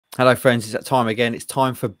Hello, friends. It's that time again. It's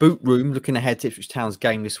time for Boot Room, looking ahead to Ipswich Town's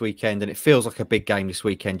game this weekend. And it feels like a big game this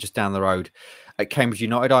weekend, just down the road at Cambridge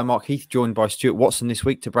United. I'm Mark Heath, joined by Stuart Watson this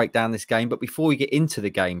week to break down this game. But before we get into the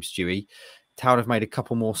game, Stewie, Town have made a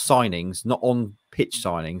couple more signings, not on pitch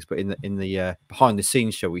signings, but in the behind the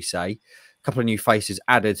scenes, shall we say. A couple of new faces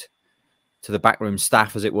added to the backroom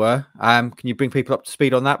staff, as it were. Can you bring people up to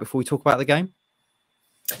speed on that before we talk about the game?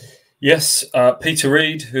 Yes, Peter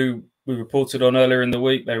Reid, who we reported on earlier in the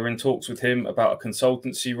week, they were in talks with him about a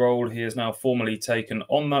consultancy role. He has now formally taken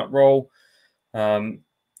on that role. I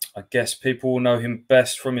guess people will know him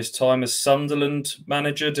best from his time as Sunderland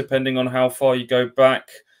manager, depending on how far you go back.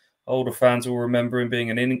 Older fans will remember him being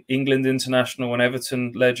an England international and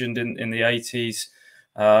Everton legend in the 80s.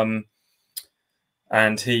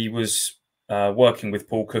 And he was working with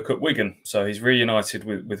Paul Cook at Wigan. So he's reunited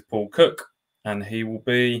with Paul Cook, and he will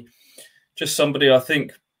be just somebody, I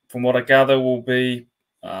think, from what I gather, will be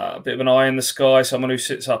a bit of an eye in the sky, someone who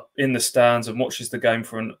sits up in the stands and watches the game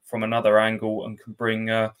from another angle and can bring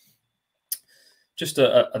just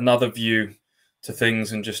another view to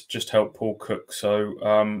things and just help Paul Cook.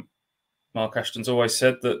 So Mark Ashton's always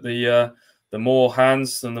said that the more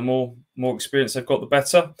hands and the more experience they've got, the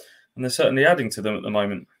better, and they're certainly adding to them at the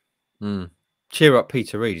moment. Cheer Up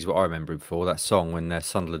Peter Reid is what I remember him for, that song when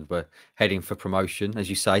Sunderland were heading for promotion. As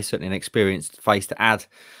you say, certainly an experienced face to add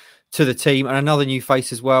to the team, and another new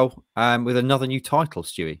face as well, with another new title,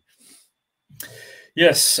 Stewie.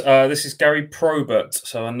 Yes, this is Gary Probert,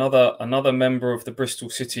 so another member of the Bristol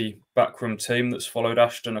City backroom team that's followed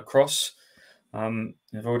Ashton across.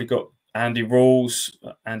 They've already got Andy Rawls,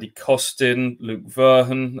 Andy Costin, Luke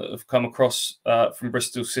Verhun that have come across from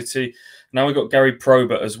Bristol City. Now we've got Gary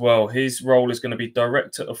Probert as well. His role is going to be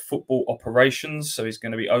Director of Football Operations, so he's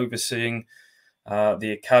going to be overseeing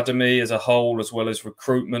the academy as a whole, as well as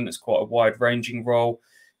recruitment. It's quite a wide-ranging role.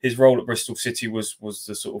 His role at Bristol City was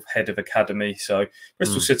the sort of head of academy. So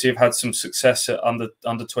Bristol City have had some success at under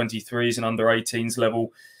 23s and under 18s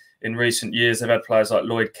level in recent years. They've had players like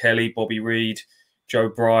Lloyd Kelly, Bobby Reid, Joe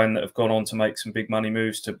Bryan that have gone on to make some big money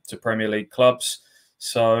moves to Premier League clubs.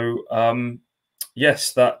 So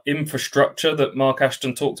yes, that infrastructure that Mark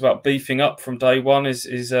Ashton talked about beefing up from day one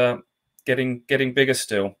is getting bigger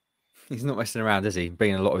still. He's not messing around, is he?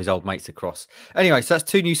 Bringing a lot of his old mates across. Anyway, so that's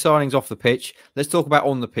two new signings off the pitch. Let's talk about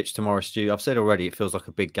on the pitch tomorrow, Stu. I've said already, it feels like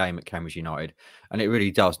a big game at Cambridge United. And it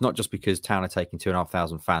really does, not just because Town are taking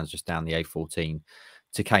 2,500 fans just down the A14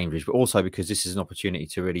 to Cambridge, but also because this is an opportunity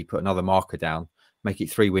to really put another marker down, make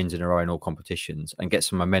it 3 wins in a row in all competitions, and get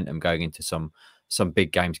some momentum going into some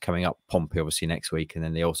big games coming up. Pompey, obviously, next week. And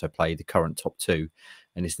then they also play the current top 2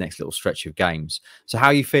 in this next little stretch of games. So how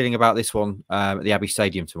are you feeling about this one at the Abbey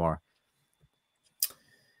Stadium tomorrow?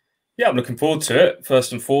 Yeah, I'm looking forward to it.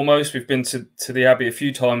 First and foremost, we've been to the Abbey a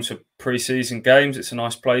few times for pre-season games. It's a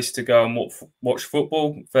nice place to go and watch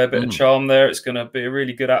football. Fair bit of charm there. It's going to be a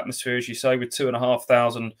really good atmosphere, as you say, with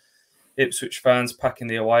 2,500 Ipswich fans packing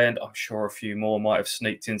the away end. I'm sure a few more might have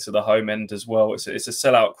sneaked into the home end as well. It's a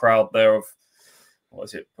sellout crowd there of, what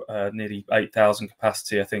is it, nearly 8,000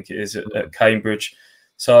 capacity, I think it is, at Cambridge.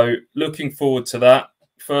 So looking forward to that.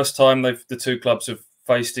 First time the two clubs have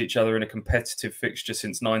faced each other in a competitive fixture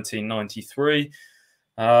since 1993.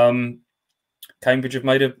 Cambridge have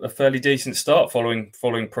made a fairly decent start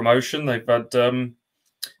following promotion. They've had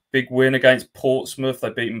big win against Portsmouth.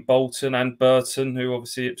 They've beaten Bolton and Burton, who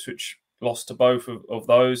obviously Ipswich lost to both of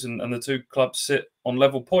those, and the two clubs sit on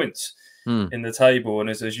level points in the table. And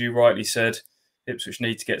as you rightly said, Ipswich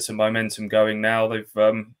need to get some momentum going now.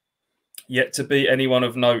 They've yet to beat anyone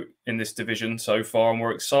of note in this division so far, and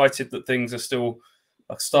we're excited that things are still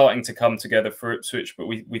starting to come together for Ipswich, but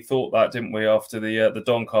we thought that, didn't we, after the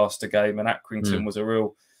Doncaster game, and Accrington was a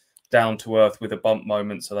real down to earth with a bump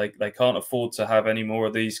moment, so they can't afford to have any more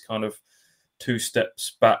of these kind of 2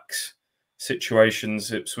 steps back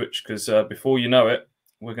situations, Ipswich, because before you know it,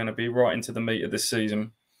 we're going to be right into the meat of this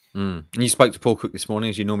season. And you spoke to Paul Cook this morning,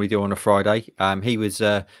 as you normally do on a Friday. He was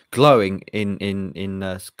glowing in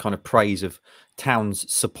kind of praise of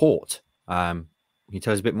Town's support. Can you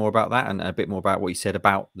tell us a bit more about that and a bit more about what he said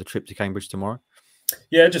about the trip to Cambridge tomorrow?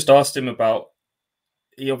 Yeah, just asked him about,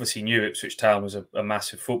 he obviously knew Ipswich Town was a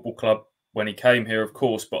massive football club when he came here, of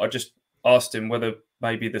course, but I just asked him whether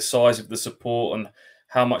maybe the size of the support and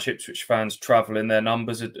how much Ipswich fans travel in their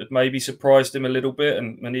numbers had maybe surprised him a little bit.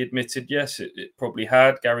 And he admitted, yes, it probably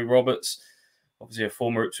had. Gary Roberts, obviously a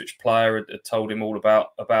former Ipswich player, had told him all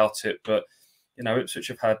about it. But, you know, Ipswich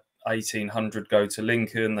have had 1,800 go to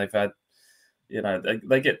Lincoln. They've had, you know,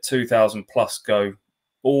 they get 2,000 plus go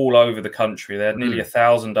all over the country. They had nearly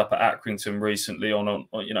 1,000 up at Accrington recently on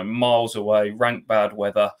miles away, rank bad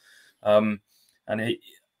weather. And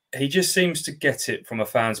he just seems to get it from a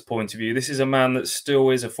fan's point of view. This is a man that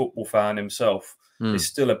still is a football fan himself. Is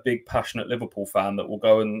still a big, passionate Liverpool fan that will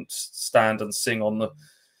go and stand and sing on the,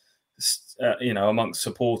 amongst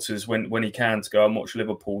supporters when he can to go and watch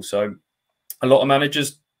Liverpool. So a lot of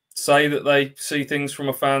managers say that they see things from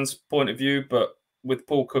a fan's point of view, but with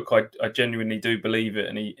Paul Cook, I genuinely do believe it,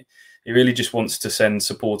 and he really just wants to send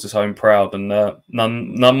supporters home proud, and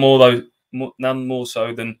none more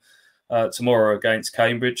so than tomorrow against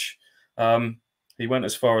Cambridge. He went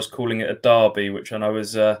as far as calling it a derby, which I know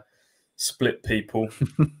is split people,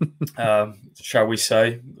 shall we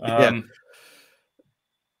say? Yeah.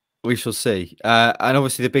 We shall see. And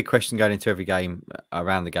obviously, the big question going into every game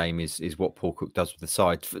around the game is what Paul Cook does with the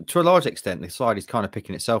side. To a large extent, the side is kind of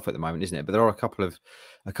picking itself at the moment, isn't it? But there are a couple of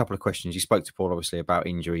questions. You spoke to Paul, obviously, about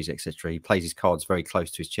injuries, etc. He plays his cards very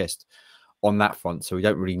close to his chest on that front, so we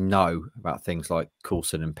don't really know about things like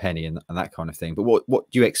Coulson and Penny and that kind of thing. But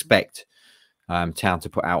what do you expect Town to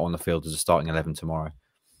put out on the field as a starting 11 tomorrow?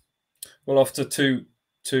 Well, after two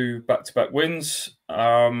back-to-back wins,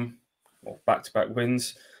 it's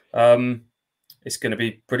going to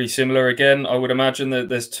be pretty similar again. I would imagine that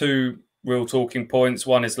there's two real talking points.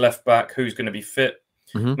 One is left back, who's going to be fit.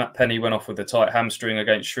 Matt Penny went off with a tight hamstring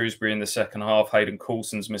against Shrewsbury in the second half. Hayden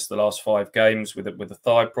Coulson's missed the last 5 games with a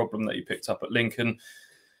thigh problem that he picked up at Lincoln.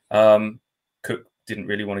 Cook didn't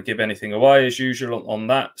really want to give anything away as usual on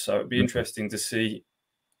that. So it'd be interesting to see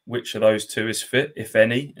which of those two is fit, if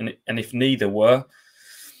any, and if neither were,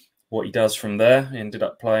 what he does from there. He ended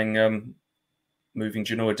up playing, moving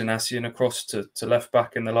Genoa Danassian across to left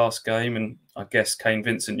back in the last game, and I guess Kane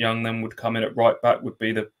Vincent-Young then would come in at right back, would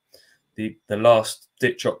be the last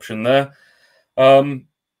ditch option there. And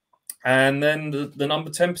then the number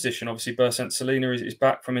 10 position, obviously Bersant Salina is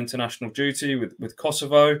back from international duty with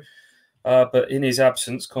Kosovo. But in his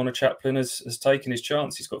absence, Connor Chaplin has taken his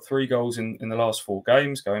chance. He's got 3 goals in the last 4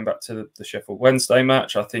 games, going back to the Sheffield Wednesday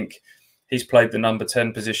match. I think he's played the number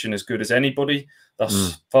 10 position as good as anybody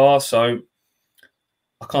thus far. So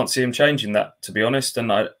I can't see him changing that, to be honest.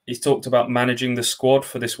 And he's talked about managing the squad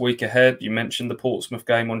for this week ahead. You mentioned the Portsmouth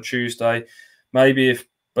game on Tuesday. Maybe if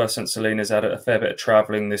Bersant Salina's had a fair bit of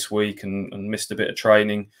travelling this week and missed a bit of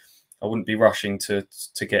training, I wouldn't be rushing to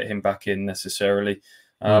get him back in necessarily.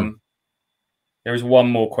 There is one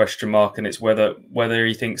more question mark, and it's whether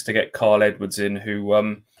he thinks to get Carl Edwards in,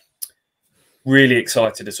 who really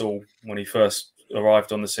excited us all when he first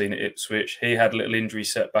arrived on the scene at Ipswich. He had a little injury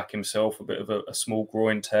setback himself, a bit of a small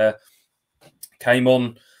groin tear. Came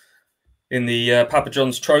on in the Papa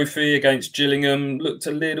John's Trophy against Gillingham. Looked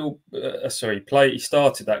a little, he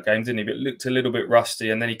started that game, didn't he? But looked a little bit rusty.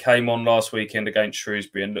 And then he came on last weekend against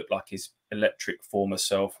Shrewsbury and looked like his electric former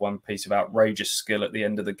self. One piece of outrageous skill at the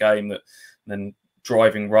end of the game, that then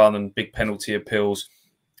driving run and big penalty appeals.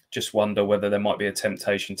 Just wonder whether there might be a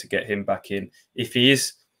temptation to get him back in. If he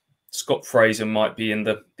is, Scott Fraser might be in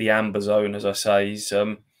the amber zone, as I say.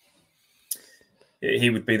 He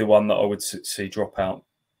would be the one that I would see drop out.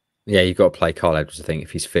 Yeah, you've got to play Carl Edwards, I think,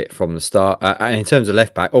 if he's fit from the start. And in terms of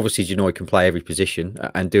left back, obviously Genoa can play every position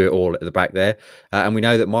and do it all at the back there. And we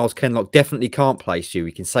know that Miles Kenlock definitely can't play Stu.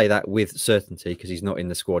 We can say that with certainty because he's not in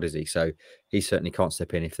the squad, is he? So he certainly can't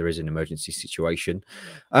step in if there is an emergency situation.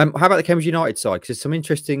 How about the Cambridge United side? Because there's some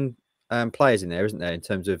interesting players in there, isn't there, in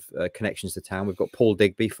terms of connections to Town. We've got Paul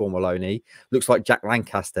Digby, former loanee. Looks like Jack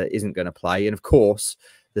Lancaster isn't going to play. And of course,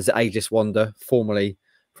 there's the ageless wonder, formerly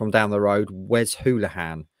from down the road, Wes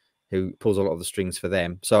Houlihan, who pulls a lot of the strings for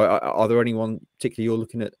them. So are there anyone particularly you're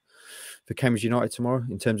looking at for Cambridge United tomorrow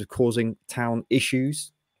in terms of causing Town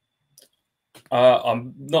issues?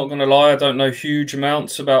 I'm not going to lie, I don't know huge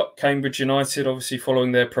amounts about Cambridge United. Obviously,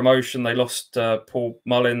 following their promotion, they lost Paul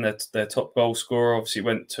Mullin, their top goal scorer. Obviously,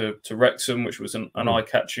 went to Wrexham, which was an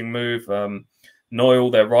eye-catching move.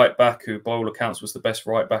 Noyle, their right back, who by all accounts was the best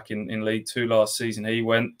right back in League Two last season, he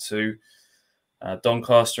went to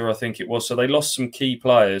Doncaster, I think it was. So they lost some key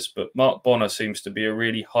players, but Mark Bonner seems to be a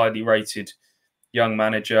really highly rated young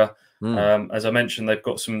manager. As I mentioned, they've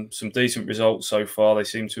got some decent results so far. They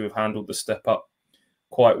seem to have handled the step up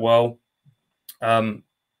quite well.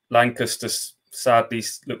 Lancaster sadly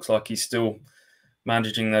looks like he's still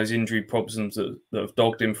managing those injury problems that have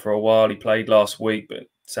dogged him for a while. He played last week, but it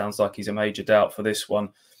sounds like he's a major doubt for this one.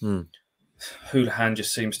 Houlihan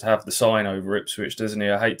just seems to have the sign over Ipswich, doesn't he?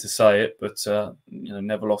 I hate to say it, but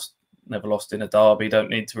never lost in a derby. Don't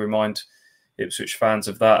need to remind Ipswich fans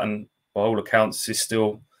of that. And by all accounts, is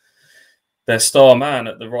still their star man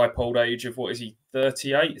at the ripe old age of, what is he,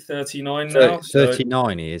 38, 39 now?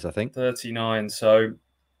 39 he is, I think. 39. So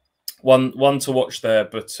one to watch there,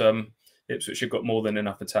 but Ipswich have got more than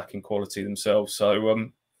enough attacking quality themselves. So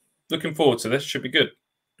looking forward to this. Should be good.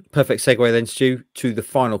 Perfect segue then, Stu, to the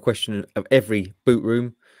final question of every boot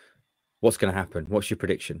room. What's going to happen? What's your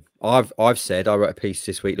prediction? I've said, I wrote a piece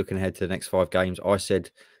this week looking ahead to the next 5 games. I said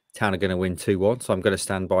Town are going to win 2-1, so I'm going to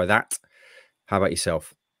stand by that. How about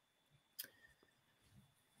yourself?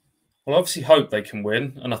 Well, I obviously hope they can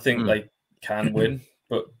win, and I think they can win.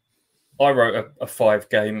 But I wrote a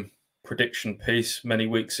 5-game prediction piece many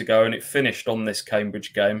weeks ago, and it finished on this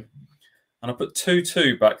Cambridge game. And I put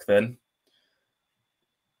 2-2 back then.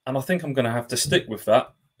 And I think I'm going to have to stick with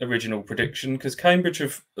that original prediction, because Cambridge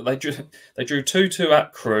they drew 2-2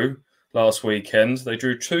 at Crewe last weekend. They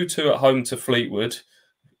drew 2-2 at home to Fleetwood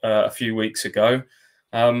a few weeks ago.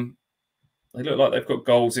 They look like they've got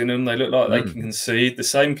goals in them. They look like they can concede. The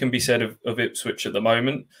same can be said of Ipswich at the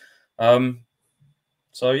moment.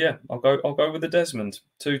 So yeah, I'll go with the Desmond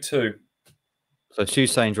 2-2. So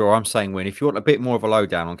Stu's saying draw, I'm saying win. If you want a bit more of a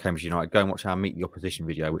lowdown on Cambridge United, go and watch our Meet the Opposition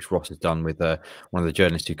video, which Ross has done with one of the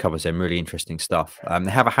journalists who covers them. Really interesting stuff.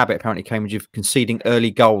 They have a habit, apparently, Cambridge, of conceding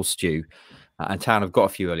early goals, Stu. And Town have got a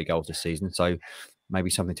few early goals this season, so maybe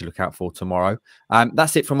something to look out for tomorrow.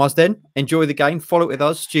 That's it from us then. Enjoy the game. Follow it with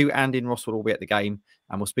us. Stu, Andy and Ross will all be at the game,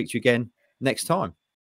 and we'll speak to you again next time.